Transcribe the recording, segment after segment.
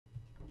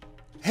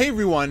Hey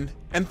everyone,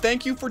 and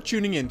thank you for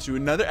tuning in to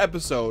another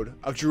episode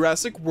of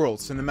Jurassic World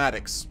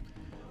Cinematics.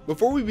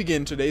 Before we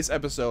begin today's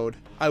episode,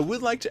 I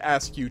would like to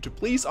ask you to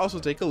please also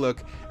take a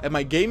look at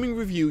my gaming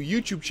review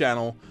YouTube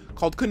channel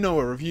called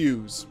Kanoa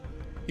Reviews.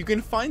 You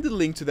can find the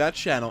link to that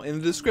channel in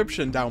the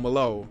description down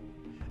below.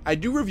 I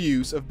do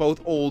reviews of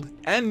both old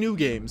and new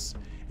games,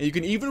 and you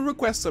can even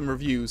request some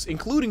reviews,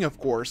 including of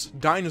course,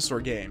 dinosaur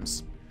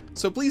games.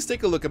 So please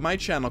take a look at my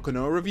channel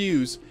Kanoa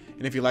Reviews,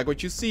 and if you like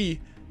what you see,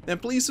 then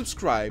please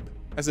subscribe,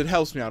 as it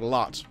helps me out a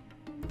lot.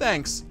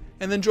 Thanks,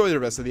 and enjoy the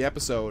rest of the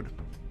episode.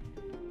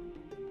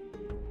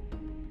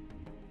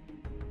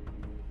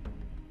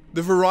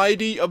 The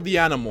variety of the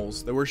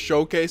animals that were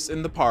showcased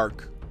in the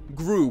park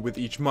grew with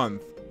each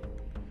month.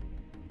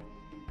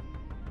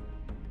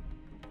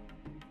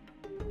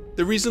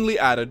 The recently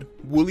added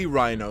woolly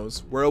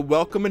rhinos were a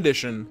welcome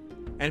addition,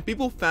 and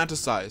people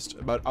fantasized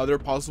about other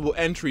possible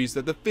entries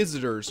that the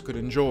visitors could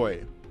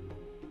enjoy.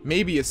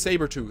 Maybe a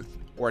saber-tooth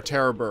or a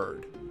terror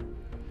bird.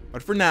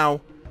 But for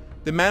now,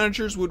 the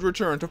managers would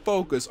return to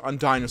focus on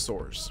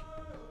dinosaurs.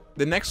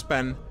 The next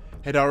pen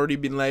had already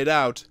been laid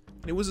out,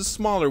 and it was a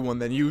smaller one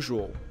than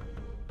usual.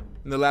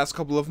 In the last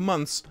couple of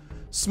months,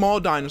 small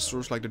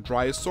dinosaurs like the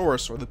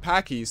Triceratops or the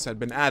Pachys had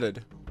been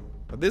added,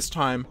 but this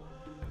time,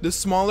 the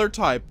smaller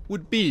type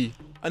would be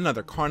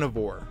another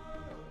carnivore.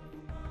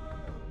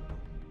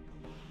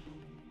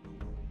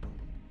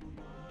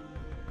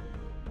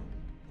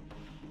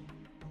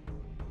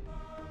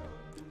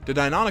 The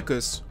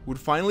Deinonychus would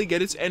finally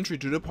get its entry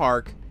to the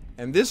park,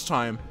 and this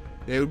time,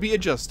 they would be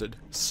adjusted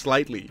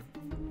slightly.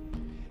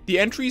 The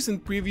entries in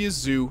previous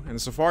zoo and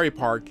safari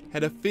park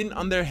had a fin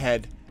on their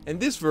head, and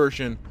this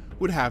version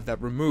would have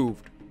that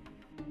removed.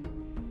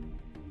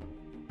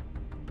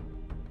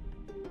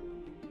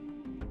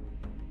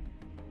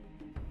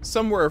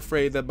 Some were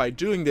afraid that by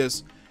doing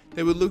this,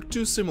 they would look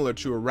too similar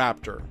to a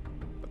raptor,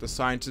 but the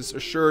scientists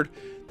assured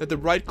that the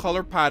bright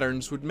color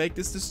patterns would make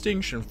this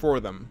distinction for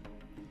them.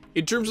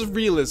 In terms of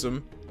realism,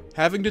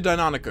 having the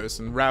Deinonychus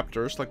and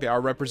raptors like they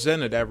are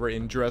represented ever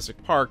in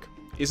Jurassic Park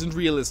isn't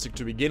realistic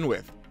to begin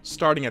with,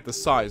 starting at the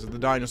size of the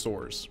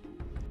dinosaurs.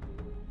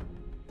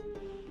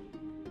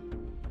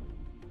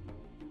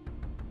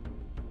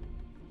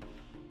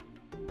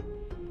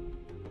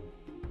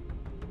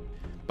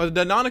 But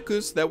the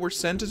Deinonychus that were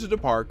sent into the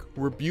park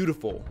were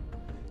beautiful.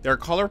 Their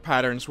color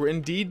patterns were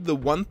indeed the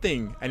one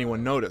thing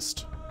anyone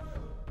noticed.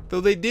 Though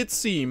they did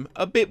seem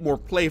a bit more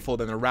playful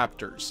than the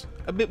raptors,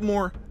 a bit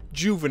more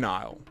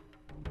juvenile,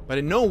 but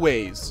in no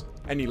ways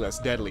any less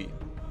deadly.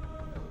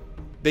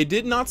 They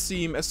did not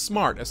seem as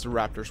smart as the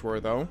raptors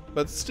were though,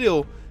 but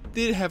still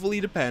did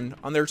heavily depend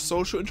on their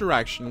social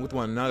interaction with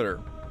one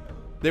another.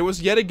 There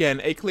was yet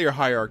again a clear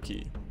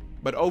hierarchy,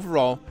 but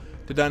overall,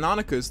 the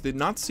Deinonychus did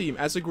not seem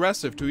as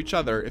aggressive to each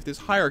other if this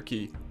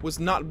hierarchy was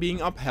not being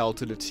upheld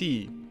to the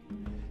T.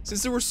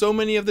 Since there were so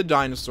many of the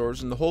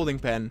dinosaurs in the holding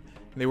pen,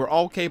 and they were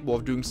all capable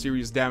of doing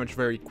serious damage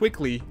very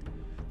quickly,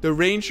 the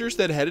rangers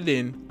that headed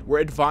in were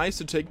advised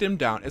to take them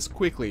down as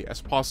quickly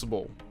as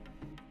possible.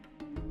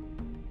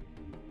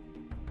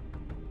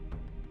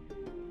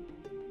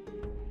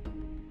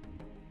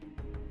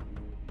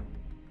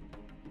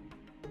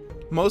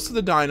 Most of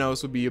the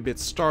dinos would be a bit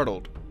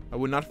startled, but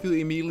would not feel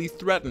immediately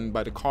threatened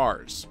by the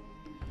cars.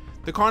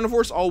 The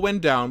carnivores all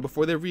went down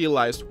before they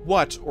realized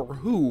what or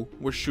who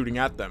was shooting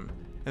at them,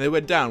 and they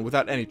went down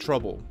without any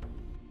trouble.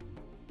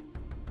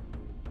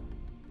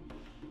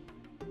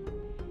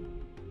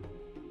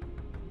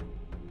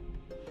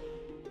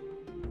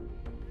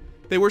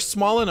 They were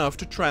small enough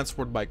to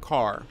transport by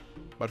car,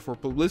 but for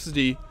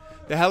publicity,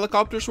 the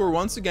helicopters were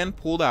once again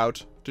pulled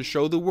out to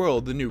show the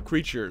world the new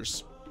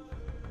creatures.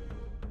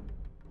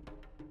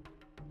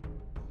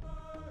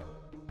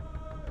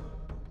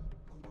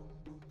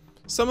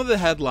 Some of the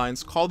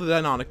headlines called the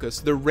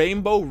Deinonychus the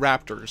Rainbow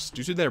Raptors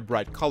due to their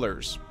bright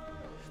colors.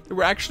 There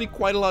were actually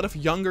quite a lot of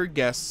younger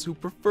guests who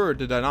preferred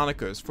the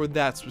Deinonychus for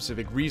that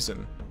specific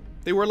reason.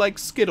 They were like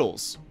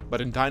Skittles,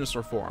 but in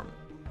dinosaur form.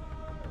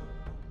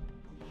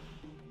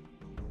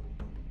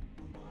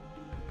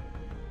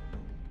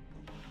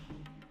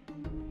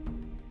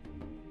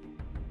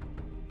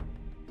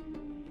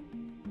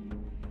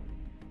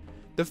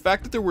 The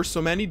fact that there were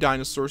so many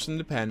dinosaurs in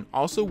the pen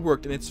also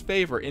worked in its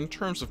favor in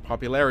terms of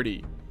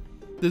popularity.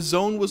 The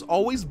zone was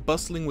always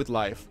bustling with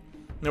life,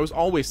 and there was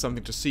always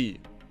something to see.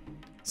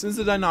 Since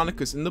the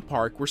Deinonychus in the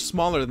park were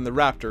smaller than the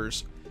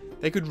raptors,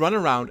 they could run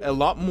around a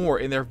lot more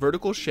in their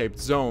vertical shaped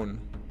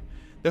zone.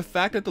 The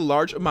fact that the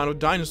large amount of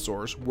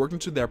dinosaurs worked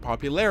into their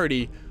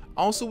popularity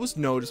also was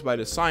noticed by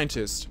the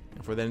scientists,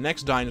 and for their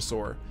next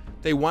dinosaur,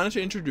 they wanted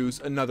to introduce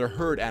another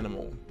herd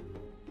animal.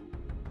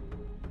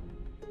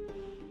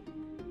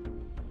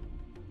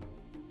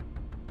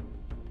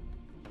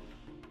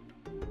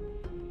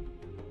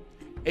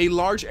 A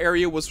large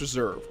area was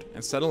reserved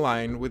and set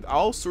aligned with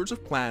all sorts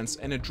of plants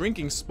and a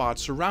drinking spot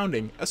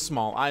surrounding a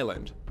small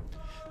island.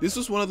 This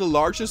was one of the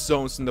largest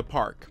zones in the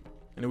park,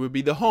 and it would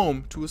be the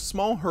home to a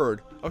small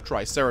herd of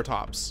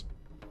Triceratops.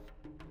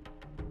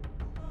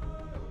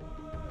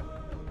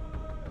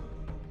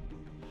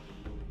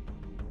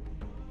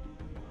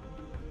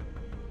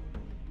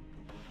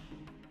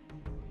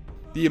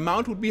 the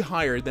amount would be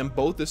higher than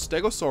both the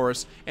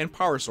Stegosaurus and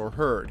Parasaur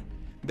herd,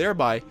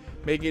 thereby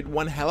making it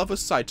one hell of a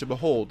sight to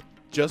behold,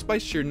 just by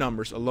sheer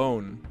numbers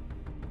alone.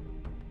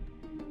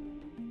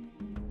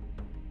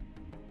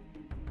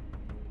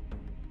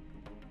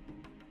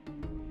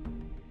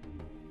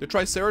 The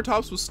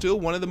Triceratops was still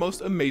one of the most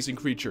amazing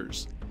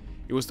creatures.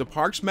 It was the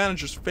park's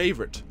manager's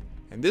favorite,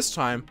 and this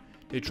time,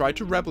 they tried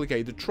to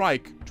replicate the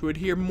trike to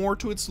adhere more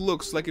to its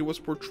looks like it was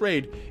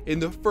portrayed in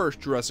the first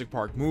Jurassic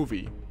Park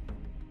movie.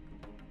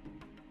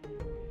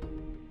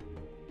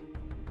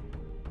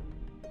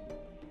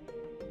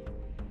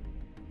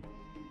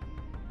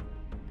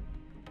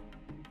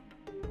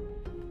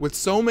 With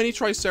so many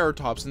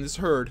Triceratops in this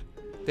herd,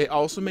 they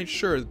also made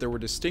sure that there were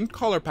distinct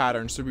color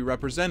patterns to be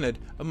represented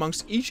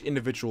amongst each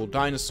individual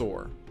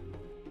dinosaur.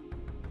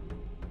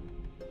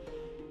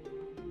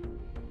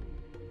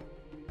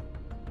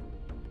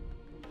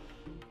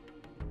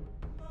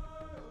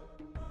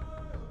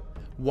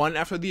 One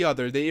after the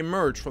other, they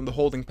emerged from the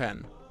holding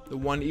pen, the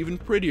one even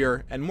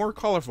prettier and more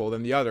colorful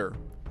than the other.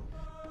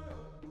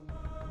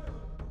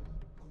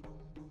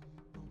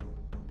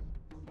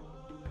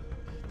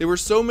 There were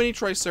so many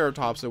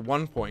Triceratops at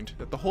one point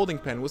that the holding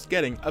pen was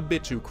getting a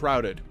bit too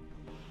crowded.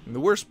 And the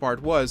worst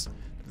part was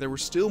that there were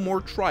still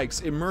more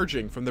trikes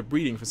emerging from the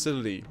breeding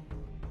facility.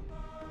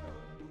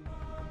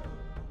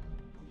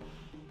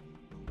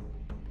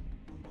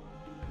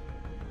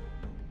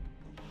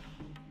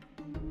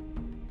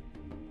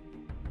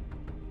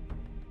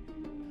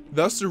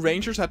 Thus, the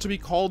rangers had to be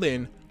called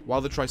in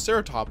while the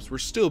Triceratops were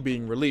still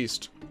being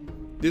released.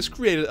 This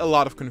created a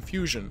lot of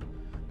confusion,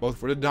 both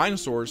for the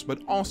dinosaurs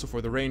but also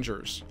for the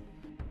rangers.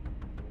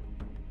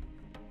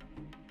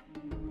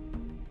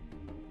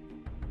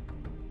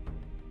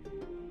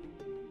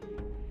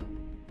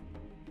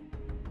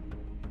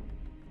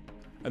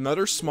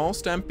 Another small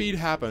stampede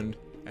happened,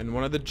 and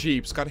one of the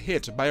jeeps got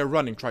hit by a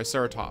running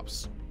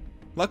Triceratops.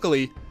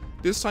 Luckily,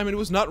 this time it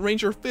was not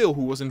Ranger Phil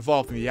who was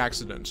involved in the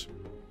accident.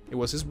 It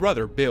was his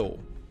brother Bill.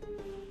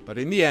 But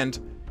in the end,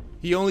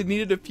 he only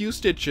needed a few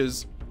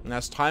stitches, and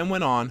as time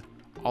went on,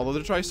 all of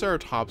the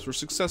Triceratops were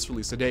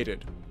successfully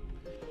sedated.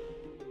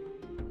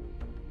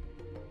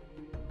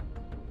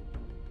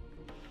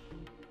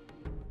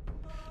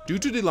 Due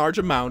to the large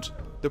amount,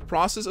 the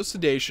process of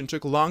sedation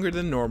took longer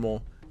than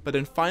normal, but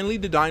then finally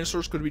the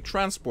dinosaurs could be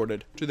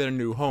transported to their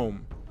new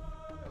home.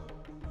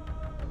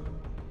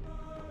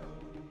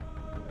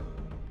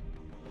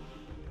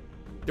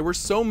 There were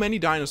so many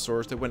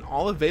dinosaurs that when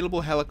all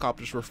available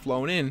helicopters were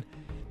flown in,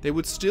 they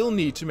would still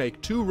need to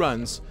make 2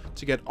 runs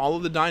to get all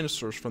of the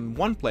dinosaurs from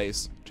one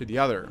place to the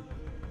other.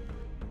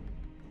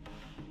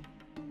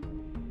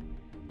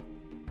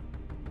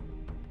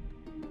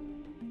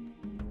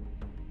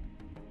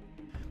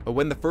 But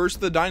when the first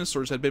of the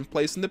dinosaurs had been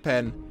placed in the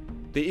pen,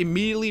 they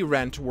immediately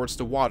ran towards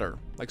the water,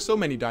 like so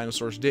many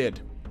dinosaurs did.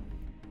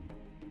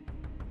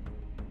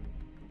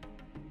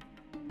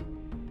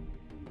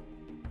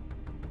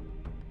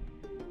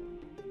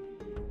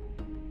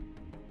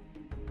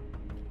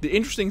 The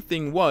interesting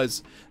thing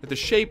was that the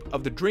shape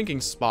of the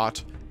drinking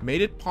spot made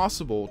it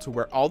possible to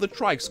where all the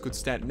trikes could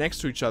stand next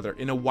to each other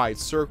in a wide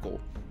circle,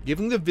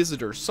 giving the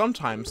visitors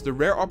sometimes the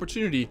rare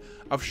opportunity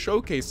of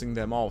showcasing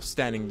them all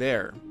standing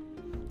there.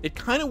 It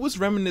kinda was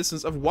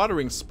reminiscent of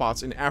watering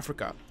spots in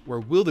Africa,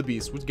 where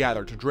wildebeest would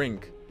gather to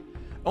drink.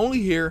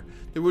 Only here,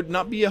 there would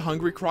not be a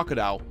hungry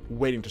crocodile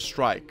waiting to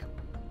strike.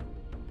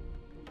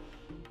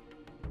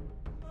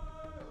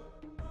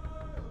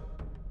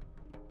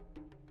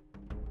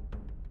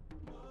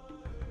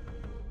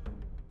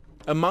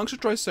 Amongst the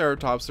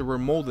Triceratops that were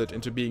molded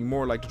into being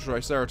more like the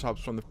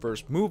Triceratops from the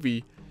first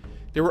movie,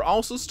 there were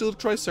also still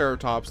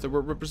Triceratops that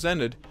were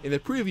represented in the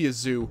previous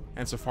zoo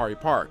and safari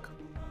park.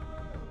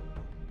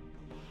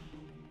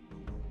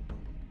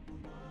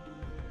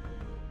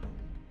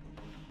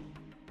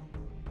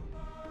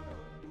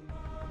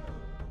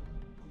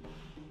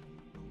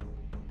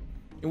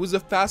 It was a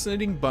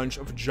fascinating bunch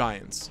of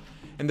giants,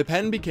 and the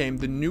pen became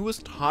the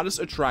newest, hottest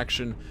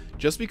attraction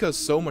just because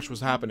so much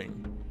was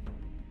happening.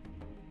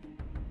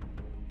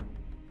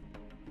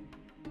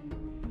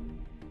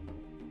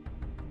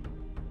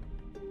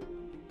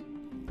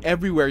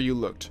 Everywhere you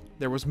looked,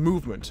 there was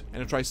movement,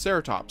 and the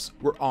Triceratops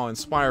were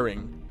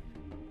awe-inspiring.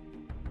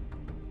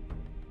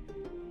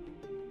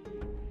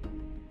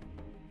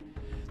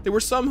 There were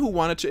some who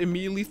wanted to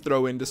immediately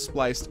throw in the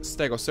spliced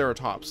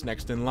Stegoceratops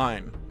next in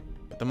line,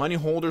 but the money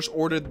holders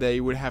ordered they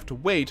would have to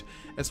wait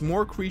as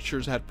more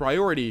creatures had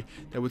priority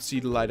that would see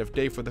the light of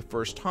day for the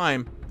first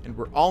time and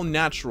were all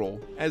natural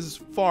as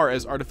far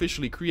as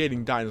artificially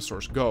creating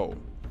dinosaurs go.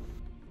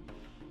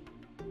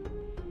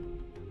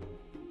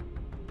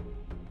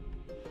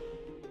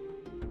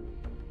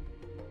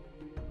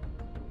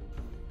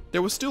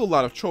 There was still a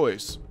lot of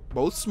choice,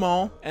 both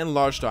small and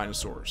large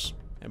dinosaurs,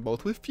 and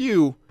both with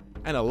few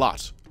and a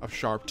lot of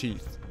sharp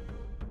teeth.